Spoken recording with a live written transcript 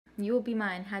You will be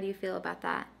mine. How do you feel about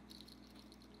that?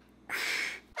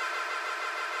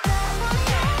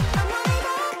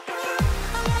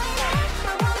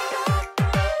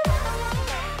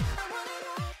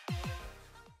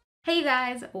 Hey you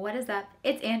guys, what is up?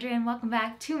 It's Andrea and welcome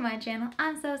back to my channel.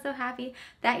 I'm so happy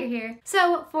that you're here.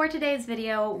 So for today's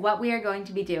video, what we are going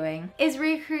to be doing is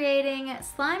recreating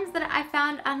slimes that I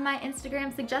found on my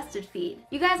Instagram suggested feed.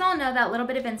 You guys all know that little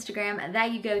bit of Instagram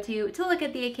that you go to look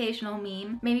at the occasional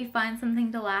meme, maybe find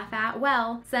something to laugh at.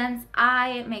 Well, since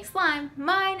I make slime,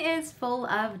 mine is full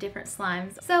of different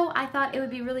slimes. So I thought it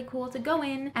would be really cool to go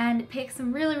in and pick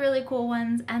some really cool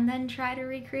ones and then try to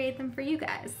recreate them for you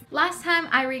guys. Last time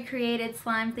I recreated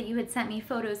slimes that you had sent me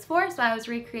photos for, so I was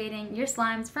recreating your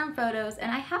slimes from photos,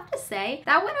 and I have to say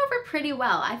that went over pretty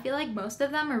well. I feel like most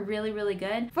of them are really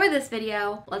good. For this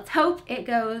video, let's hope it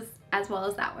goes as well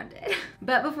as that one did.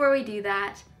 But before we do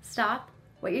that, stop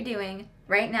what you're doing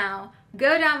right now.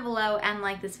 Go down below and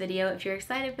like this video if you're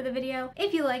excited for the video,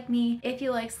 if you like me, if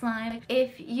you like slime,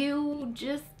 if you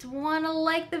just want to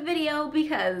like the video,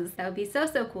 because that would be so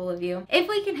cool of you. If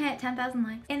we can hit 10,000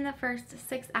 likes in the first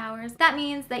 6 hours, that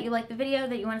means that you like the video,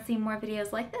 that you want to see more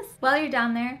videos like this. While you're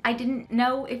down there, I didn't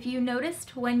know if you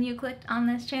noticed when you clicked on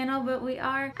this channel, but we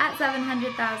are at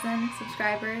 700,000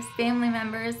 subscribers. Family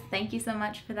members, thank you so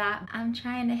much for that. I'm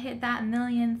trying to hit that 1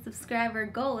 million subscriber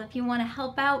goal. If you want to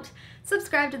help out,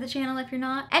 subscribe to the channel if you're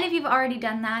not. And if you've already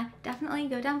done that, definitely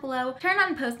go down below, turn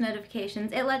on post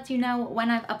notifications. It lets you know when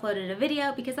I've uploaded a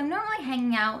video, because I'm normally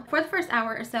hanging out for the first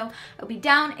hour or so. It'll be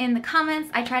down in the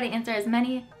comments. I try to answer as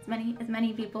many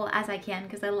people as I can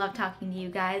because I love talking to you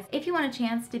guys. If you want a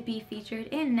chance to be featured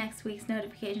in next week's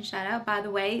notification shout out, by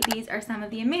the way, these are some of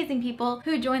the amazing people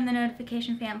who joined the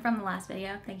notification fam from the last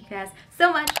video. Thank you guys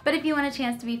so much. But if you want a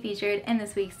chance to be featured in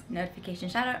this week's notification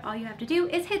shout out, all you have to do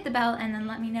is hit the bell and then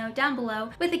let me know down below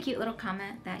with a cute little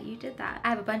comment that you did that. I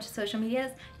have a bunch of social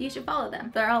medias. You should follow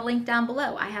them. They're all linked down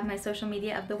below. I have my social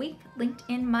media of the week linked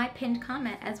in my pinned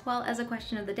comment, as well as a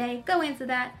question of the day. Go answer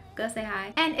that. Go say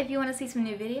hi. And if you want to see some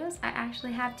new videos, I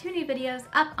actually have 2 new videos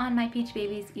up on my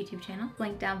Peachybbies YouTube channel,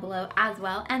 linked down below as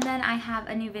well. And then I have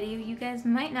a new video you guys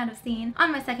might not have seen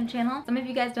on my second channel. Some of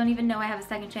you guys don't even know I have a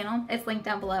second channel. It's linked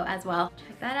down below as well.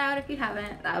 Check that out if you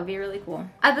haven't. That would be really cool.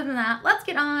 Other than that, let's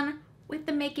get on with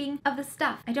the making of the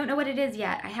stuff. I don't know what it is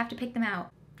yet. I have to pick them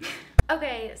out.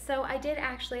 Okay, so I did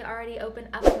actually already open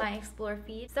up my Explore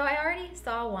feed. So I already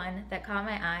saw one that caught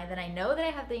my eye that I know that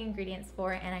I have the ingredients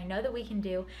for and I know that we can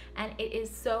do, and it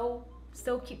is so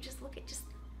cute. Just look at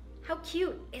how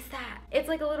cute is that? It's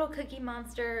like a little Cookie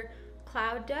Monster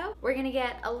cloud dough. We're gonna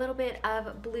get a little bit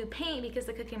of blue paint because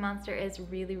the Cookie Monster is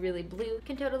really blue. You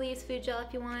can totally use food gel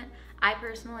if you want. I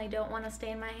personally don't want to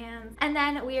stain my hands. And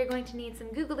then we are going to need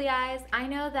some googly eyes. I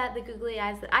know that the googly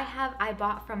eyes that I have, I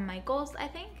bought from Michael's, I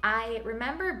think. I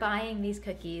remember buying these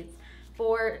cookies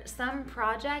for some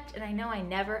project, and I know I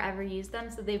never ever used them,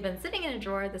 so they've been sitting in a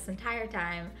drawer this entire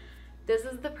time. This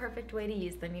is the perfect way to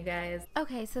use them, you guys.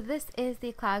 Okay, so this is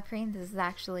the cloud cream. This is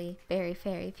actually Berry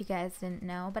Fairy, if you guys didn't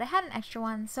know, but I had an extra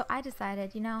one, so I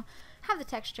decided, you know, have the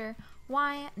texture,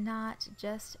 why not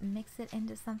just mix it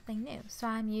into something new? So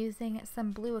I'm using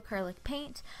some blue acrylic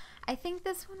paint. I think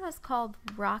this one was called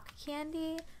Rock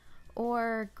Candy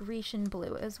or Grecian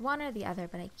Blue. It was one or the other,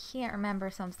 but I can't remember,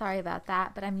 so I'm sorry about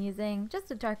that. But I'm using just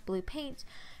a dark blue paint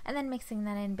and then mixing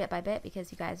that in bit by bit,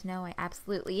 because you guys know I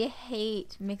absolutely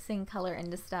hate mixing color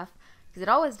into stuff because it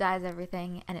always dyes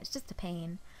everything and it's just a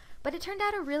pain. But it turned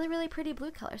out a really pretty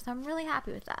blue color, so I'm really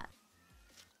happy with that.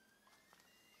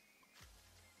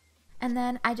 And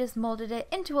then I just molded it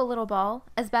into a little ball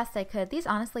as best I could. These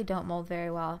honestly don't mold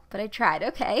very well, but I tried,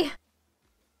 okay?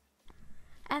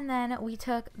 And then we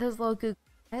took those little goo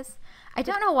guys. I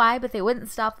don't know why, but they wouldn't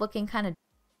stop looking kind of...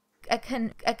 I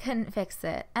couldn't fix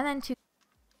it. And then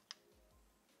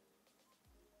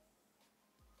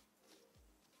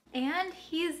and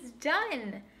he's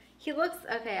done. He looks...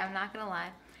 Okay, I'm not gonna lie.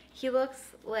 He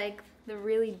looks like the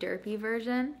really derpy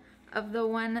version of the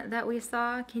one that we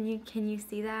saw. Can you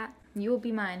see that? You will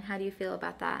be mine. How do you feel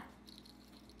about that?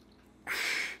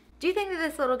 Do you think that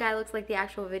this little guy looks like the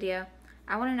actual video?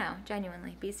 I want to know,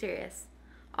 genuinely. Be serious.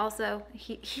 Also,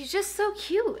 he's just so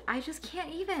cute. I just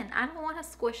can't even. I don't want to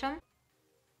squish him.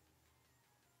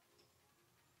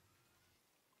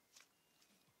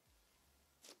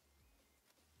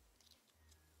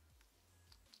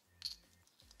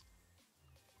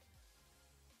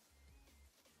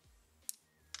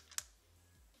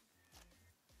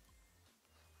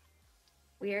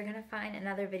 We are gonna find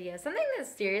another video. Something that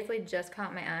seriously just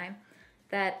caught my eye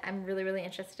that I'm really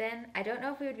interested in. I don't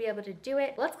know if we would be able to do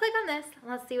it. Let's click on this.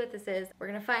 Let's see what this is. We're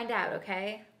gonna find out,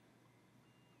 okay?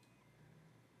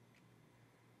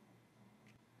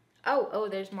 Oh,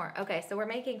 there's more. Okay, so we're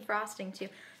making frosting too.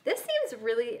 This seems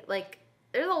really like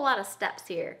there's a lot of steps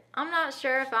here. I'm not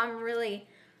sure if I'm really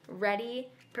ready,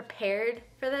 prepared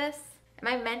for this. Am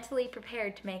I mentally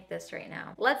prepared to make this right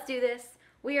now? Let's do this.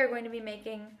 We are going to be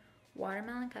making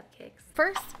watermelon cupcakes.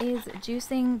 First is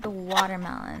juicing the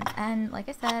watermelons. And like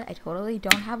I said, I totally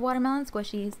don't have watermelon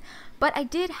squishies, but I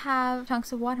did have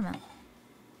chunks of watermelon.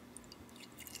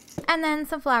 And then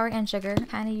some flour and sugar.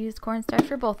 Kind of used cornstarch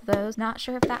for both of those. Not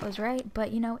sure if that was right,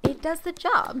 but you know, it does the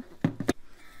job.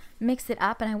 Mix it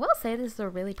up, and I will say this is a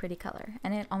really pretty color,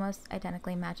 and it almost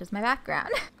identically matches my background.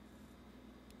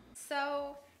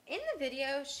 So in the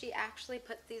video, she actually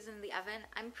puts these in the oven.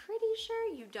 I'm pretty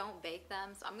sure you don't bake them,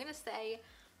 so I'm gonna say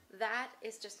that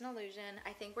is just an illusion.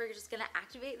 I think we're just gonna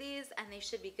activate these and they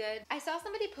should be good. I saw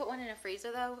somebody put one in a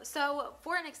freezer though, so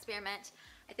for an experiment,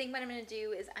 I think what I'm gonna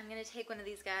do is I'm gonna take one of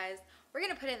these guys, we're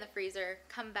gonna put it in the freezer,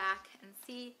 come back and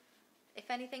see if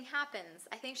anything happens.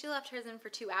 I think she left hers in for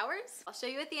 2 hours. I'll show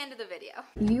you at the end of the video.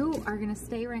 You are gonna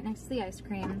stay right next to the ice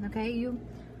cream, okay? You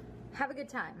have a good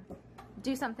time.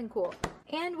 Do something cool.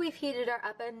 And we've heated our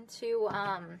oven to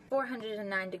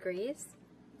 409 degrees.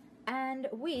 And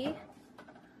we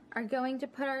are going to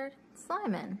put our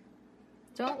slime in.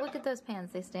 Don't look at those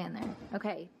pans, they stay in there.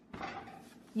 Okay,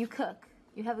 you cook,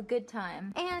 you have a good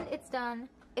time. And it's done,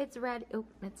 it's ready. Oh,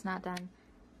 it's not done.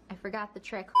 I forgot the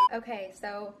trick. Okay,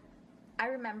 so I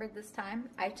remembered this time.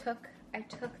 I took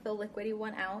the liquidy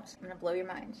one out. I'm gonna blow your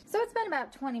mind. So it's been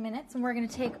about 20 minutes and we're gonna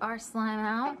take our slime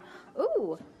out.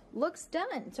 Ooh, looks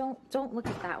done. Don't look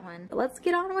at that one. But let's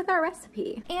get on with our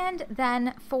recipe. And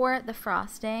then for the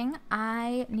frosting,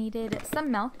 I needed some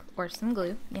milk or some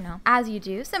glue, you know, as you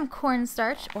do, some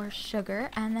cornstarch or sugar,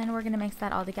 and then we're gonna mix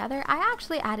that all together. I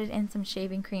actually added in some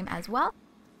shaving cream as well.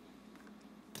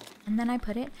 And then I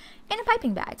put it in a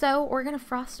piping bag. So we're gonna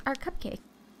frost our cupcake.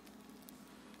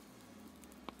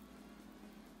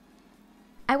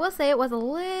 I will say it was a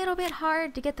little bit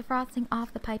hard to get the frosting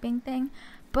off the piping thing,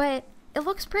 but it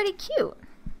looks pretty cute.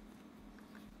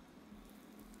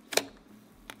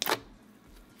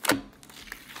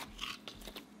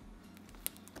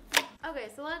 Okay,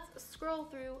 so let's scroll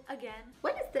through again.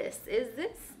 What is this? Is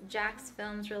this Jax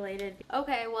Films related?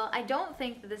 Okay, well, I don't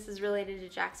think that this is related to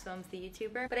Jax Films, the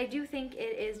YouTuber, but I do think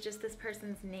it is just this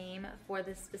person's name for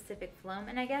this specific film,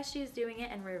 and I guess she's doing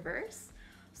it in reverse.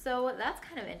 So that's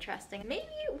kind of interesting. Maybe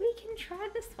we can try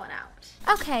this one out.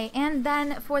 Okay, and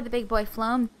then for the big boy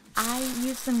floam, I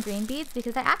used some green beads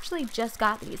because I actually just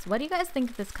got these. What do you guys think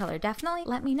of this color? Definitely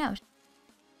let me know.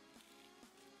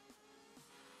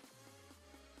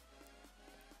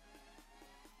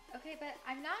 Okay, but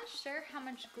I'm not sure how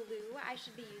much glue I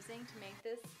should be using to make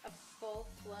this a full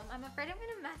floam. I'm afraid I'm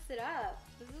gonna mess it up.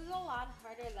 This is a lot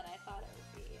harder than I thought it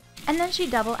would be. And then she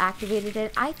double activated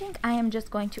it. I think I am just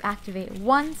going to activate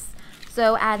once.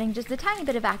 So adding just a tiny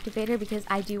bit of activator because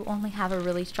I do only have a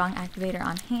really strong activator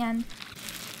on hand.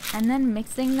 And then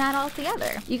mixing that all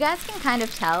together. You guys can kind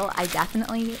of tell I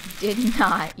definitely did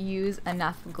not use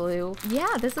enough glue.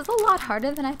 Yeah, this is a lot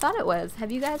harder than I thought it was.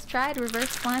 Have you guys tried reverse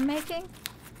slime making?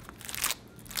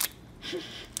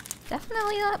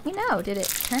 Definitely let me know. Did it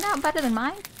turn out better than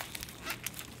mine?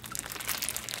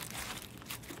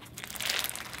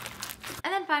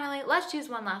 And then finally, let's choose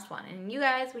one last one. And you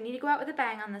guys, we need to go out with a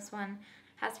bang on this one.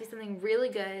 Has to be something really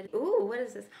good. Ooh, what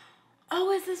is this? Oh,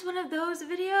 is this one of those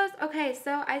videos? Okay,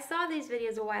 so I saw these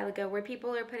videos a while ago where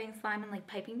people are putting slime in like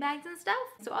piping bags and stuff.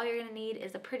 So all you're gonna need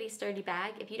is a pretty sturdy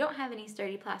bag. If you don't have any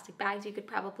sturdy plastic bags, you could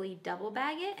probably double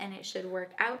bag it and it should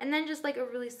work out. And then just like a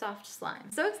really soft slime.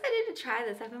 So excited to try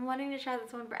this. I've been wanting to try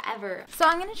this one forever. So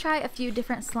I'm gonna try a few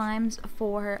different slimes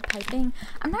for piping.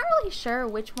 I'm not really sure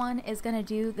which one is gonna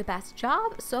do the best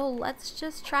job, so let's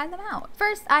just try them out.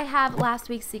 First, I have last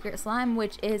week's secret slime,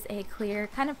 which is a clear,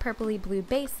 kind of purpley blue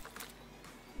base.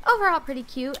 Overall pretty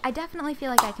cute. I definitely feel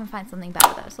like I can find something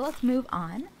better though, so let's move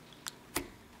on.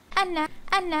 And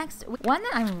next, one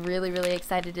that I'm really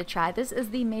excited to try. This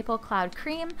is the Maple Cloud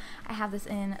Cream. I have this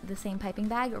in the same piping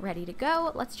bag ready to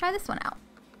go. Let's try this one out.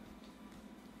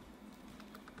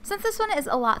 Since this one is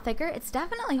a lot thicker, it's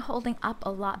definitely holding up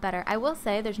a lot better. I will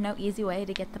say there's no easy way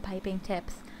to get the piping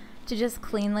tips to just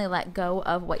cleanly let go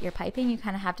of what you're piping. You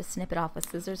kind of have to snip it off with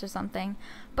scissors or something.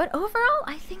 But overall,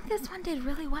 I think this one did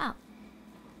really well.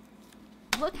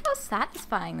 Look how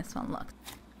satisfying this one looks.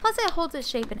 Plus it holds its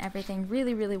shape and everything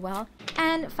really well.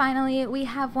 And finally, we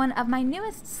have one of my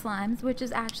newest slimes, which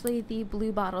is actually the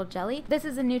Blue Bottle Jelly. This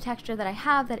is a new texture that I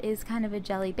have that is kind of a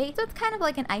jelly base. So it's kind of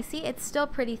like an icy. It's still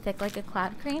pretty thick like a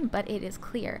cloud cream, but it is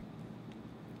clear.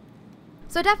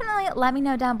 So definitely let me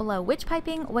know down below which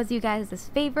piping was you guys'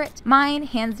 favorite. Mine,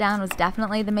 hands down, was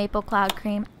definitely the Maple Cloud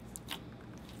Cream.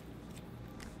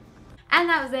 And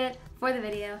that was it for the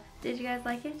video. Did you guys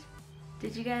like it?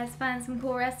 Did you guys find some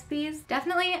cool recipes?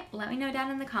 Definitely let me know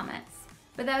down in the comments.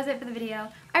 But that was it for the video.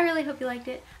 I really hope you liked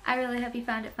it. I really hope you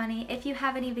found it funny. If you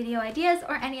have any video ideas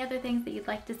or any other things that you'd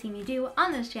like to see me do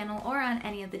on this channel or on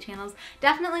any of the channels,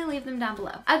 definitely leave them down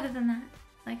below. Other than that,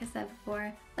 like I said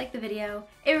before, like the video.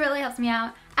 It really helps me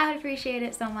out. I would appreciate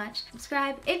it so much.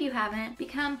 Subscribe if you haven't.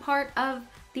 Become part of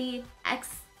the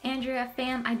itsaxdrea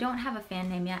fam. I don't have a fan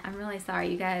name yet. I'm really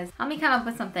sorry, you guys. Help me come up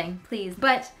with something, please.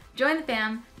 But join the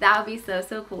fam. That would be so,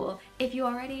 so cool. If you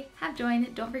already have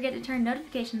joined, don't forget to turn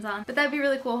notifications on. But that'd be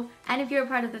really cool. And if you're a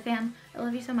part of the fam, I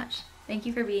love you so much. Thank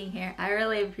you for being here. I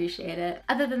really appreciate it.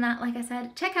 Other than that, like I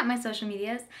said, check out my social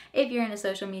medias. If you're in a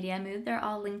social media mood, they're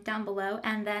all linked down below.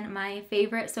 And then my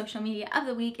favorite social media of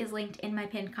the week is linked in my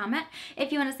pinned comment.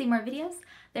 If you want to see more videos,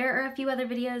 there are a few other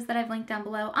videos that I've linked down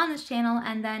below on this channel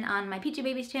and then on my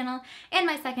Peachybbies channel and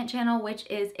my second channel, which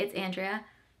is itsaxdrea.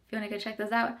 If you want to go check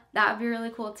those out, that would be really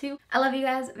cool too. I love you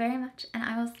guys very much, and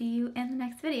I will see you in the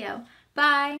next video.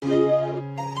 Bye!